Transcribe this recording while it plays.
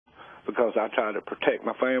because I try to protect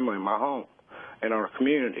my family and my home and our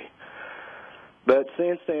community. But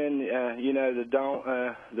since then, you know,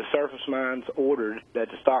 the surface mines ordered that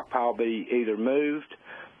the stockpile be either moved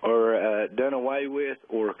or done away with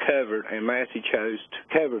or covered, and Massey chose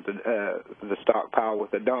to cover the stockpile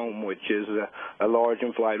with a dome, which is a large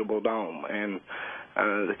inflatable dome. And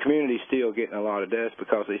the community's still getting a lot of dust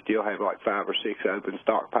because they still have like 5 or 6 open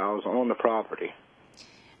stockpiles on the property.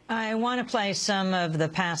 I want to play some of the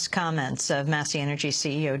past comments of Massey Energy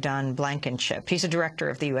CEO Don Blankenship. He's a director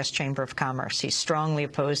of the U.S. Chamber of Commerce. He's strongly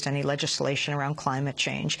opposed any legislation around climate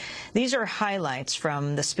change. These are highlights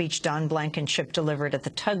from the speech Don Blankenship delivered at the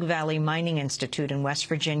Tug Valley Mining Institute in West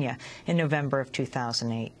Virginia in November of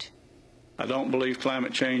 2008. I don't believe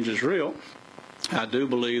climate change is real. I do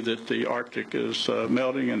believe that the Arctic is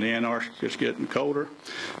melting and the Antarctic is getting colder.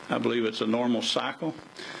 I believe it's a normal cycle.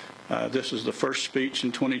 This is the first speech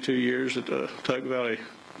in 22 years at the Tug Valley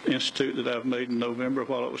Institute that I've made in November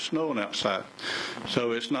while it was snowing outside.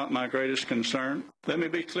 So it's not my greatest concern. Let me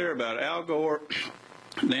be clear about it. Al Gore,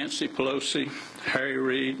 Nancy Pelosi, Harry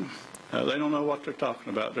Reid, they don't know what they're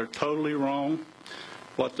talking about. They're totally wrong.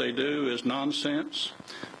 What they do is nonsense.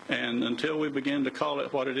 And until we begin to call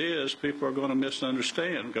it what it is, people are going to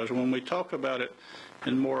misunderstand. Because when we talk about it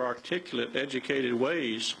in more articulate, educated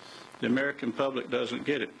ways, the American public doesn't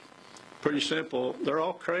get it. Pretty simple, they're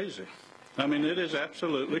all crazy. I mean, it is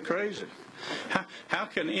absolutely crazy. How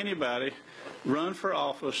can anybody run for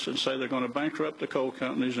office and say they're going to bankrupt the coal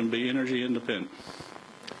companies and be energy independent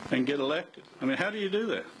and get elected? I mean, how do you do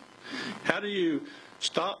that? How do you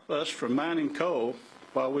stop us from mining coal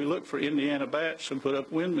while we look for Indiana bats and put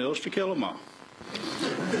up windmills to kill them all?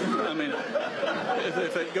 I mean,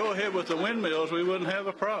 if they'd go ahead with the windmills, we wouldn't have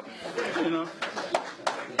a problem, you know.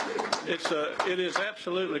 It is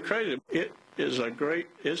absolutely crazy. It is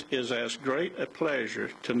as great a pleasure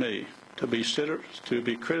to me to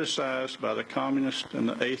be criticized by the communists and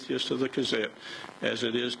the atheists of the Gazette as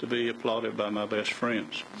it is to be applauded by my best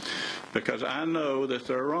friends, because I know that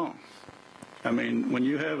they're wrong. I mean, when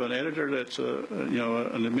you have an editor that's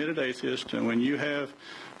an admitted atheist, and when you have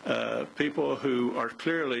people who are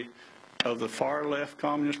clearly of the far left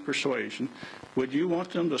communist persuasion, would you want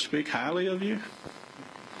them to speak highly of you?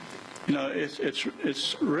 You know,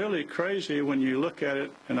 it's really crazy when you look at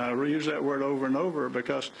it, and I reuse that word over and over,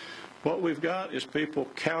 because what we've got is people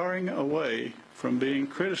cowering away from being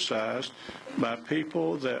criticized by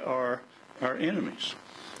people that are our enemies.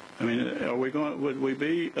 I mean, would we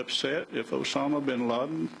be upset if Osama bin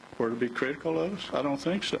Laden were to be critical of us? I don't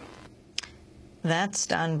think so. That's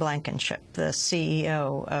Don Blankenship, the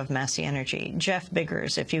CEO of Massey Energy. Jeff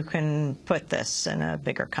Biggers, if you can put this in a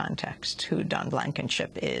bigger context, who Don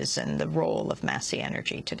Blankenship is and the role of Massey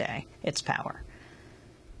Energy today, its power.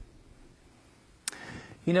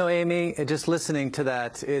 You know, Amy, just listening to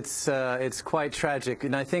that, it's quite tragic.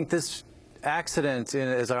 And I think this accident,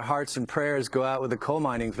 as our hearts and prayers go out with the coal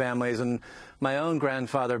mining families, and my own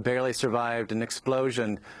grandfather barely survived an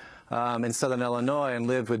explosion in southern Illinois and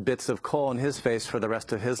lived with bits of coal in his face for the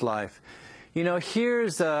rest of his life. You know,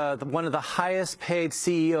 here's one of the highest paid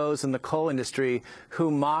CEOs in the coal industry who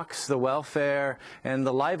mocks the welfare and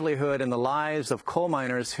the livelihood and the lives of coal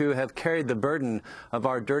miners who have carried the burden of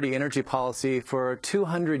our dirty energy policy for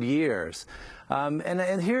 200 years.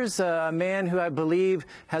 And here's a man who I believe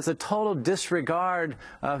has a total disregard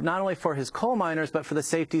not only for his coal miners, but for the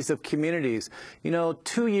safeties of communities. You know,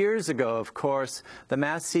 2 years ago, of course, the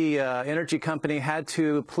Massey Energy Company had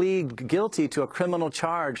to plead guilty to a criminal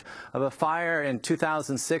charge of a fire in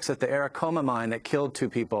 2006 at the Aracoma mine that killed 2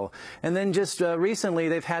 people. And then just recently,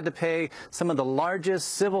 they've had to pay some of the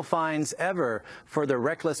largest civil fines ever for their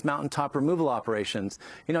reckless mountaintop removal operations.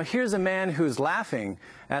 You know, here's a man who's laughing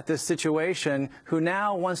at this situation, who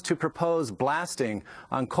now wants to propose blasting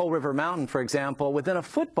on Coal River Mountain, for example, within a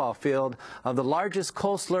football field of the largest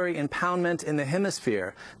coal slurry impoundment in the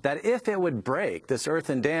hemisphere, that if it would break, this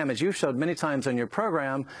earthen dam, as you showed many times on your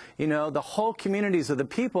program, you know, the whole communities of the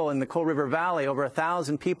people in the Coal River Valley, over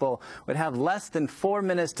 1,000 people, would have less than 4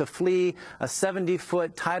 minutes to flee a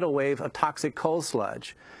 70-foot tidal wave of toxic coal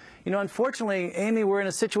sludge. You know, unfortunately, Amy, we're in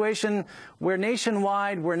a situation where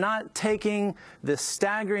nationwide we're not taking the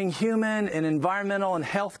staggering human and environmental and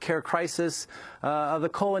health care crisis of the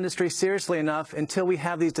coal industry seriously enough until we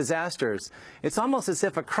have these disasters. It's almost as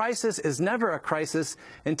if a crisis is never a crisis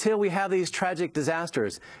until we have these tragic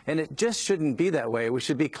disasters. And it just shouldn't be that way. We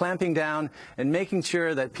should be clamping down and making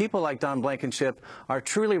sure that people like Don Blankenship are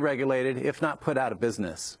truly regulated, if not put out of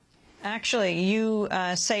business. Actually, you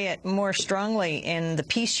say it more strongly in the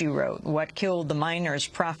piece you wrote, What Killed the Miners,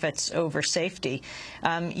 Profits Over Safety.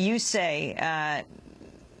 You say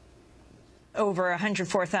Over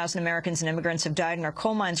 104,000 Americans and immigrants have died in our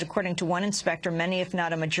coal mines. According to one inspector, many, if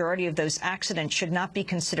not a majority, of those accidents should not be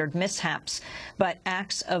considered mishaps, but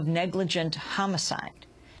acts of negligent homicide.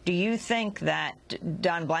 Do you think that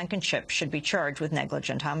Don Blankenship should be charged with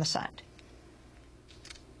negligent homicide?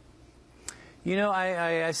 You know,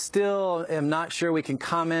 I still am not sure we can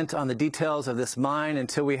comment on the details of this mine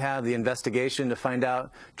until we have the investigation to find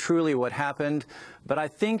out truly what happened. But I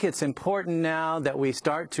think it's important now that we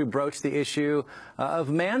start to broach the issue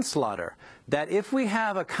of manslaughter, that if we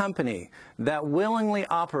have a company that willingly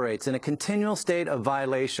operates in a continual state of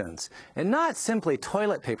violations, and not simply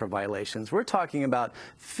toilet paper violations, we're talking about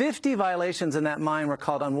 50 violations in that mine were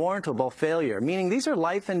called unwarrantable failure, meaning these are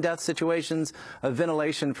life and death situations of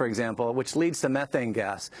ventilation, for example, which leads to methane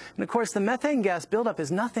gas. And of course, the methane gas buildup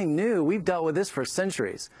is nothing new. We've dealt with this for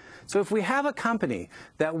centuries. So if we have a company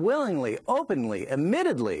that willingly, openly,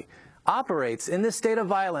 admittedly operates in this state of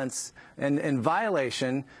violence and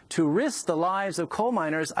violation to risk the lives of coal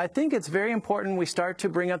miners, I think it's very important we start to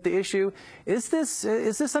bring up the issue, is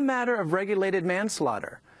this a matter of regulated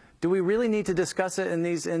manslaughter? Do we really need to discuss it in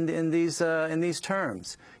these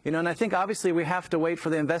terms? You know, and I think obviously we have to wait for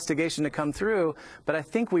the investigation to come through, but I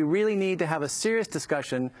think we really need to have a serious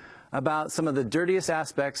discussion about some of the dirtiest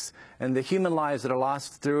aspects and the human lives that are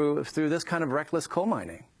lost through this kind of reckless coal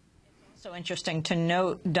mining. So interesting to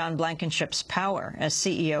note Don Blankenship's power as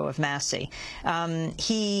CEO of Massey.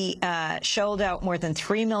 He shelled out more than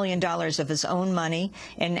 $3 million of his own money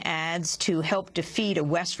in ads to help defeat a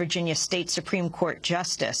West Virginia State Supreme Court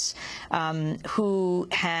justice who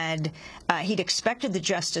he'd expected the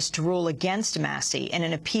justice to rule against Massey in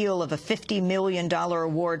an appeal of a $50 million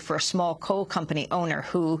award for a small coal company owner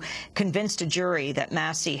who convinced a jury that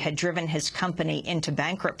Massey had driven his company into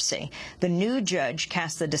bankruptcy. The new judge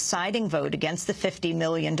cast the deciding vote against the $50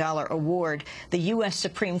 million award. The U.S.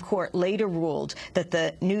 Supreme Court later ruled that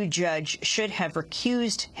the new judge should have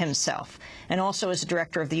recused himself. And also, as a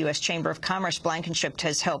director of the U.S. Chamber of Commerce, Blankenship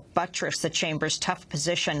has helped buttress the Chamber's tough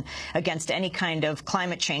position against any kind of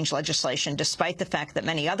climate change legislation, despite the fact that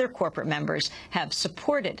many other corporate members have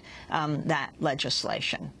supported that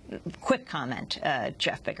legislation. Quick comment,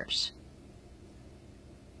 Jeff Biggers.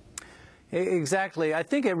 Exactly. I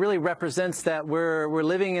think it really represents that we're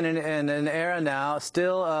living in an era now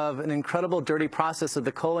still of an incredible dirty process of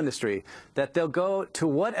the coal industry, that they'll go to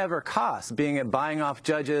whatever cost, being it buying off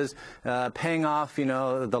judges, paying off, you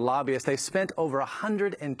know, the lobbyists. They've spent over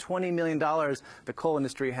 $120 million the coal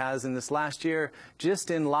industry has in this last year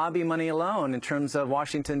just in lobby money alone in terms of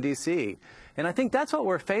Washington, D.C. And I think that's what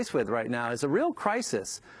we're faced with right now, is a real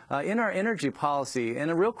crisis in our energy policy and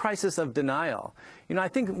a real crisis of denial. You know, I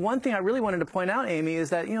think one thing I really wanted to point out, Amy, is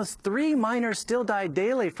that, you know, 3 miners still die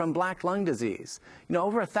daily from black lung disease. You know,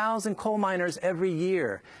 over 1,000 coal miners every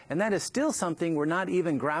year. And that is still something we're not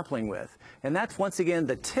even grappling with. And that's, once again,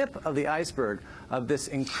 the tip of the iceberg of this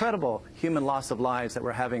incredible human loss of lives that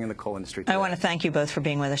we're having in the coal industry today. I want to thank you both for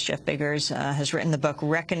being with us. Jeff Biggers has written the book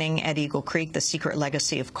Reckoning at Eagle Creek, The Secret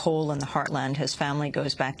Legacy of Coal in the Heartland. His family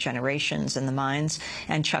goes back generations in the mines.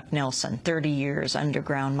 And Chuck Nelson, 30 years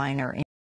underground miner.